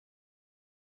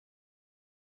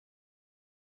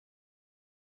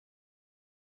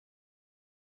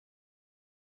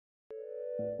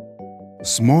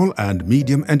Small and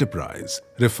medium enterprise,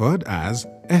 referred as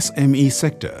SME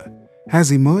sector,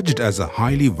 has emerged as a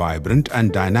highly vibrant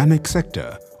and dynamic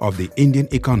sector of the Indian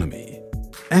economy.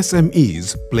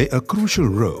 SMEs play a crucial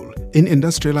role in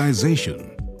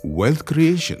industrialization, wealth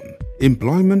creation,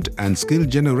 employment and skill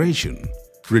generation,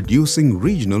 reducing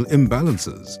regional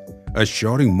imbalances,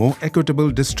 assuring more equitable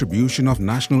distribution of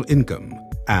national income,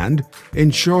 and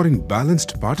ensuring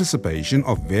balanced participation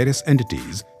of various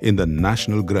entities in the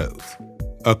national growth.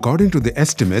 According to the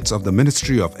estimates of the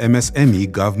Ministry of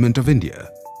MSME Government of India,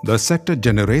 the sector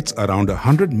generates around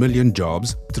 100 million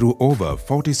jobs through over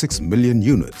 46 million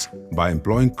units by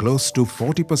employing close to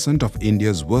 40% of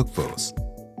India's workforce.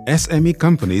 SME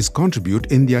companies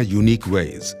contribute in their unique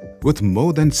ways, with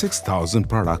more than 6,000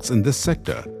 products in this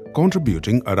sector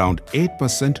contributing around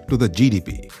 8% to the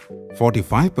GDP,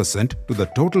 45% to the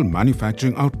total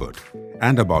manufacturing output,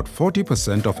 and about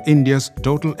 40% of India's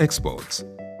total exports.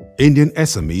 Indian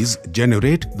SMEs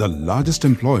generate the largest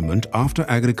employment after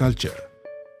agriculture.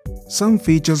 Some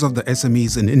features of the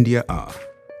SMEs in India are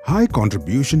high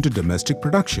contribution to domestic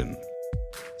production,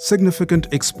 significant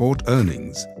export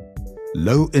earnings,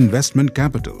 low investment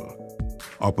capital,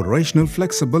 operational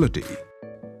flexibility,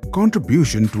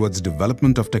 contribution towards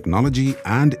development of technology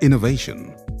and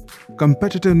innovation,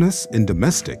 competitiveness in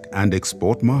domestic and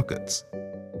export markets.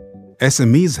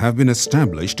 SMEs have been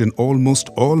established in almost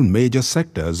all major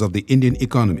sectors of the Indian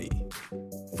economy: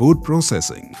 food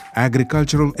processing,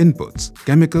 agricultural inputs,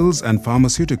 chemicals and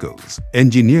pharmaceuticals,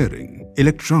 engineering,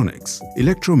 electronics,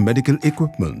 electromedical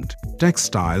equipment,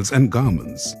 textiles and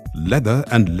garments, leather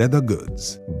and leather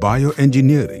goods,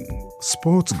 bioengineering,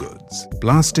 sports goods,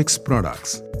 plastics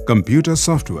products, computer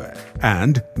software,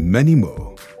 and many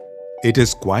more. It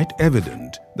is quite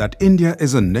evident that India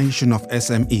is a nation of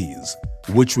SMEs,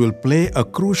 which will play a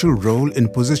crucial role in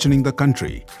positioning the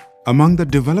country among the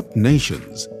developed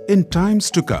nations in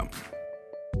times to come.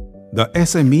 The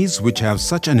SMEs, which have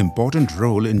such an important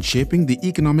role in shaping the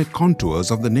economic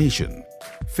contours of the nation,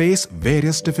 face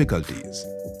various difficulties.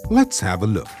 Let's have a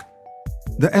look.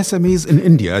 The SMEs in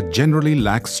India generally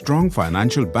lack strong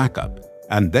financial backup,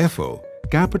 and therefore,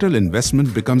 capital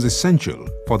investment becomes essential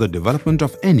for the development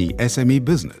of any SME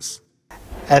business.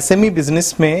 SME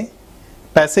business में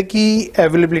पैसे की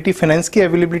availability, finance की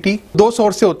availability दो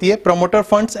source से होती है, promoter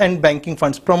funds and banking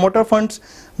funds. Promoter funds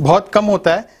बहुत कम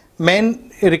होता है, मेन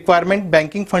रिक्वायरमेंट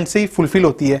बैंकिंग फंड से ही फुलफिल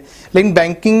होती है, लेकिन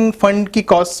बैंकिंग फंड की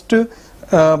कॉस्ट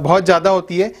बहुत ज़्यादा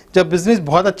होती है. जब बिजनेस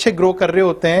बहुत अच्छे ग्रो कर रहे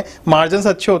होते हैं, मार्जिन्स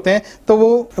अच्छे होते हैं, तो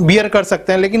वो बियर कर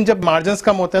सकते हैं, लेकिन जब मार्जिन्स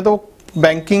कम होते हैं तो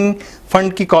बैंकिंग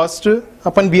फंड की कॉस्ट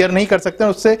अपन बियर नहीं कर सकते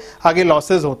हैं, उससे आगे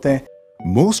लॉसेज होते हैं.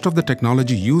 Most of the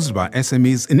technology used by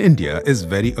SMEs in India is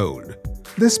very old.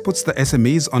 This puts the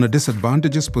SMEs on a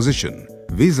disadvantageous position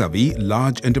vis-à-vis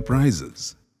large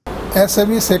enterprises.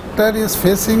 SME sector is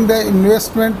facing the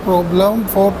investment problem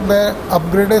for the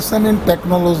upgradation in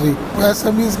technology.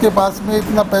 SMEs के पास में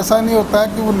इतना पैसा नहीं होता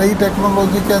है कि वो नई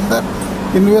टेक्नोलॉजी के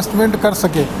अंदर इन्वेस्टमेंट कर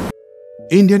सके.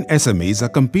 Indian SMEs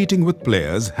are competing with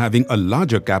players having a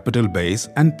larger capital base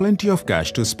and plenty of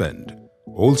cash to spend.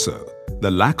 Also, the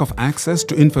lack of access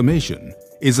to information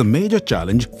is a major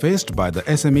challenge faced by the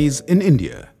SMEs in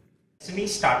India. SME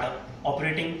startup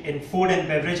operating in food and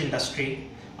beverage industry,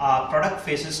 our product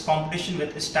faces competition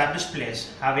with established players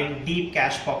having deep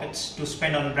cash pockets to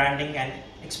spend on branding and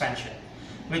expansion,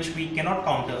 which we cannot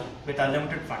counter with our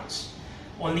limited funds.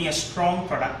 Only a strong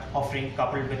product offering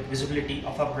coupled with visibility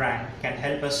of our brand can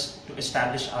help us to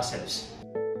establish ourselves.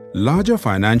 Larger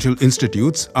financial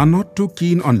institutes are not too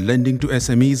keen on lending to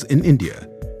SMEs in India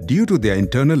due to their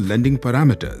internal lending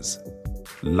parameters.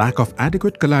 Lack of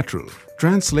adequate collateral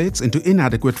translates into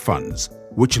inadequate funds,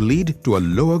 which lead to a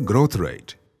lower growth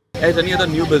rate. As any other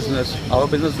new business, our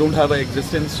business don't have an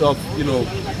existence of,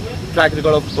 track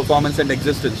record of performance and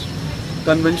existence.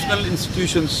 Conventional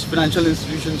institutions, financial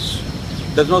institutions,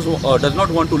 does not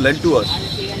want to lend to us.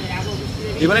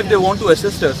 Even if they want to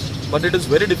assist us, but it is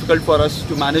very difficult for us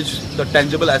to manage the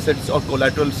tangible assets or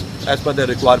collaterals as per their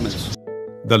requirements.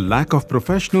 The lack of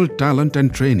professional talent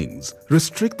and trainings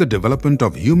restrict the development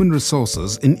of human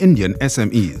resources in Indian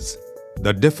SMEs.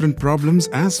 The different problems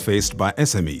as faced by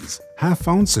SMEs have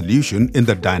found solution in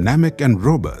the dynamic and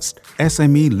robust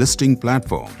SME listing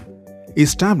platform,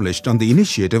 established on the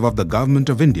initiative of the Government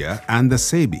of India and the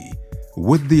SEBI,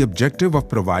 with the objective of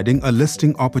providing a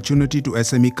listing opportunity to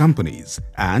SME companies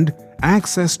and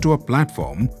access to a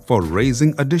platform for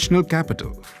raising additional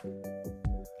capital.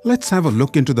 Let's have a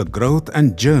look into the growth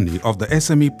and journey of the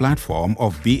SME platform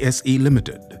of BSE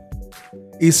Limited.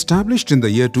 Established in the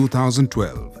year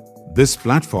 2012, this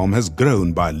platform has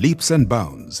grown by leaps and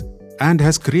bounds and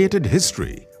has created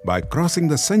history by crossing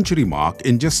the century mark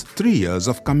in just 3 years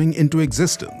of coming into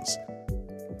existence.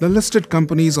 The listed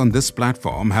companies on this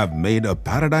platform have made a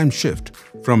paradigm shift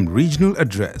from regional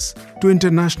address to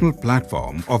international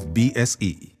platform of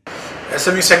BSE.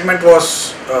 SME segment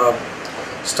was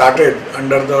started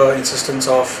under the insistence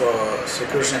of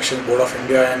Securities and Exchange Board of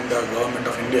India and the Government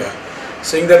of India,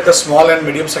 saying that the small and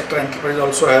medium sector enterprises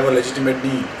also have a legitimate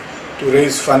need to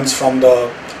raise funds from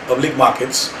the public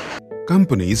markets.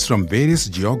 Companies from various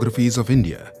geographies of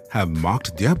India have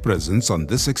marked their presence on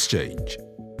this exchange.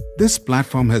 This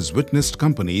platform has witnessed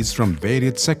companies from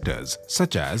varied sectors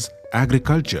such as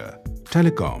agriculture,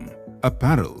 telecom,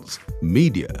 apparels,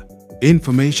 media,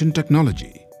 information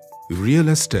technology, real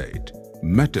estate,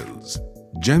 metals,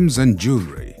 gems and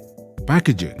jewelry,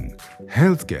 packaging,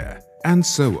 healthcare, and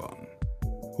so on.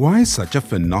 Why such a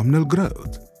phenomenal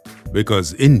growth?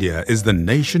 Because India is the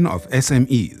nation of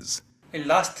SMEs. In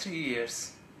last 3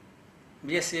 years,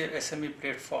 BSE SME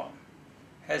platform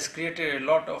has created a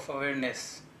lot of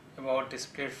awareness about this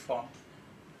platform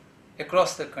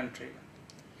across the country,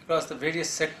 across the various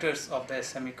sectors of the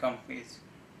SME companies,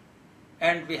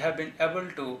 and we have been able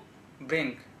to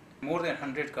bring more than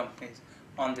 100 companies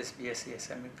on this BSE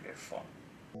SME platform.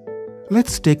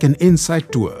 Let's take an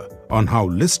inside tour on how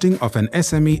listing of an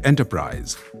SME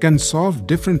enterprise can solve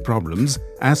different problems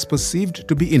as perceived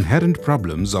to be inherent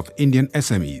problems of Indian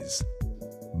SMEs.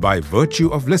 By virtue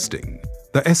of listing,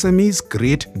 the SMEs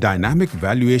create dynamic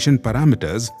valuation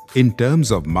parameters in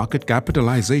terms of market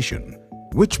capitalization,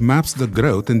 which maps the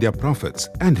growth in their profits,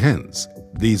 and hence,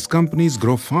 these companies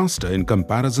grow faster in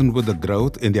comparison with the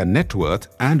growth in their net worth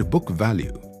and book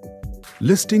value.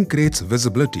 Listing creates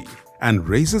visibility and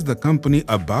raises the company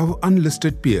above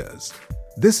unlisted peers.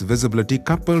 This visibility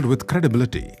coupled with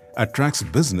credibility attracts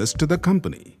business to the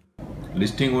company.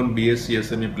 Listing on BSE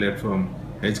SME platform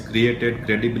has created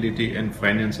credibility and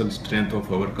financial strength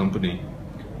of our company.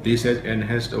 This has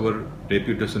enhanced our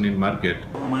reputation in market.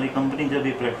 हमारी company जब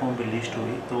ये platform पे list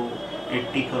हुई तो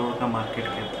 80 करोड़ का market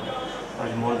cap था।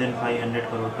 आज more than 500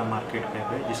 crore का मार्केट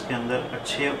कैप है, जिसके अंदर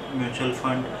अच्छे mutual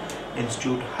fund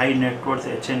institute, high net worth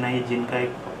HNI जिनका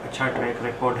एक अच्छा ट्रैक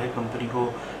रिकॉर्ड है कंपनी को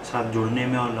साथ जुड़ने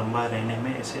में और लंबा रहने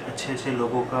में, ऐसे अच्छे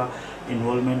लोगों का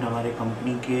इन्वॉल्वमेंट हमारे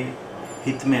कंपनी के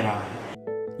हित में रहा है.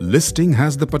 Listing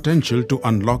has the potential to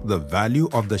unlock the value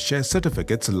of the share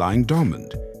certificates lying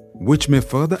dormant, which may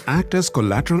further act as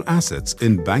collateral assets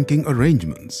in banking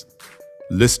arrangements.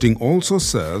 Listing also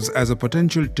serves as a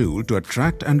potential tool to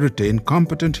attract and retain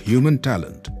competent human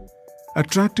talent.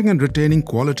 Attracting and retaining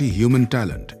quality human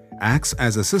talent acts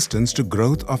as assistance to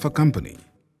growth of a company.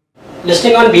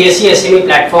 Listing on BSE SME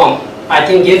platform, I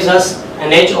think, gives us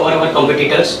an edge over our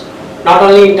competitors, not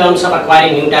only in terms of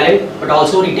acquiring new talent, but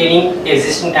also retaining the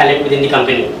existing talent within the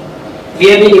company. We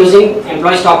have been using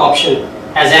employee stock option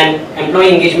as an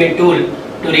employee engagement tool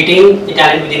to retain the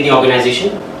talent within the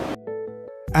organization.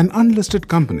 An unlisted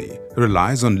company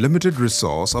relies on limited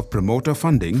resource of promoter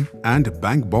funding and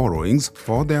bank borrowings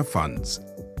for their funds.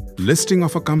 Listing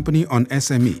of a company on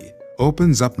SME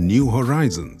opens up new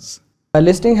horizons.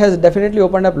 Listing has definitely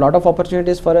opened up a lot of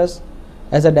opportunities for us.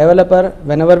 As a developer,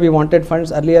 whenever we wanted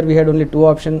funds, earlier we had only two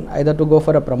options, either to go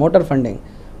for a promoter funding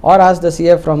or ask the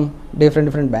CF from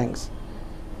different banks.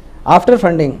 After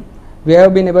funding, we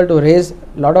have been able to raise a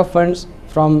lot of funds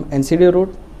from NCD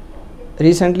route.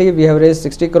 Recently, we have raised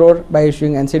 60 crore by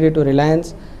issuing NCD to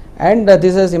Reliance, and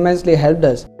this has immensely helped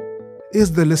us.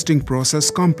 Is the listing process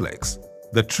complex?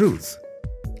 The truth: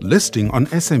 listing on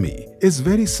SME is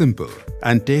very simple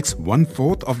and takes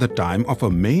 1/4 of the time of a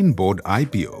main board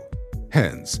IPO.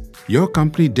 Hence, your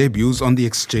company debuts on the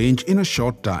exchange in a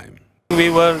short time. We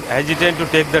were hesitant to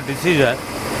take the decision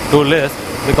to list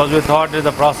because we thought that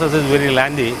the process is very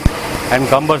lengthy and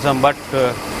cumbersome, but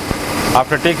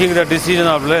after taking the decision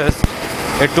of list,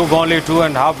 it took only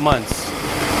 2.5 months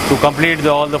to complete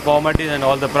all the formalities and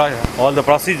all the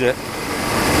procedure.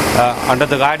 Under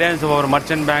the guidance of our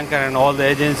merchant banker and all the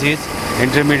agencies,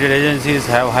 intermediate agencies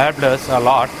have helped us a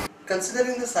lot.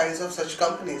 Considering the size of such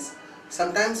companies,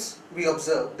 sometimes we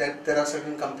observe that there are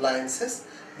certain compliances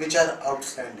which are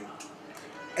outstanding.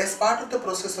 As part of the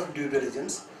process of due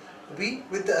diligence, we,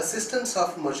 with the assistance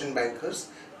of merchant bankers,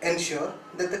 ensure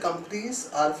that the companies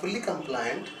are fully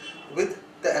compliant with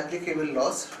the applicable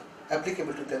laws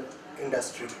applicable to the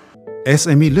industry.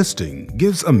 SME listing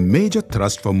gives a major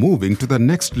thrust for moving to the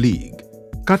next league,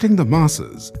 cutting the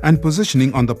masses and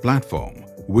positioning on the platform,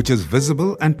 which is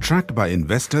visible and tracked by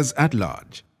investors at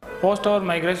large. Post our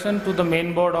migration to the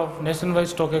main board of Nationwide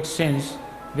Stock Exchange,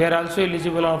 we are also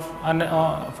eligible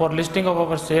for listing of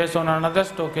our shares on another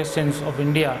stock exchange of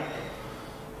India.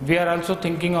 We are also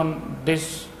thinking on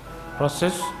this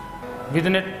process.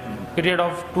 Within a period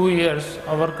of 2 years,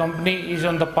 our company is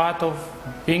on the path of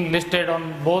being listed on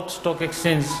both stock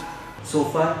exchanges. So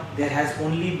far, there has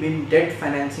only been debt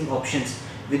financing options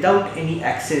without any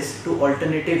access to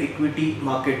alternative equity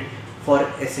market for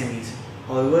SMEs.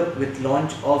 However, with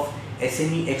launch of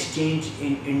SME exchange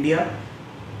in India,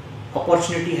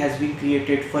 opportunity has been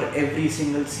created for every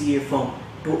single CA firm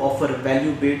to offer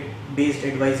value-based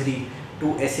advisory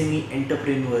to SME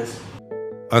entrepreneurs.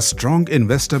 A strong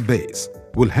investor base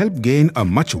will help gain a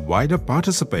much wider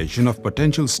participation of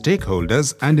potential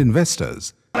stakeholders and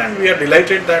investors. And we are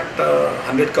delighted that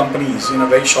 100 companies in a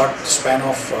very short span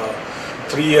of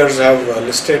 3 years have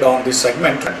listed on this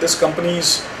segment. And these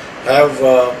companies have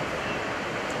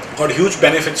got huge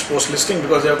benefits post-listing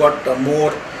because they have got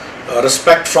more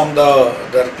respect from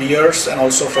their peers and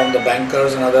also from the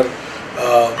bankers and other,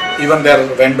 even their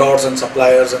vendors and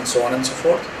suppliers and so on and so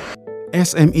forth.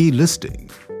 SME listing,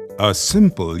 a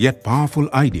simple yet powerful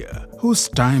idea whose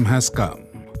time has come.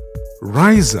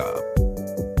 Rise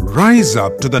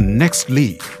up to the next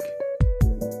league.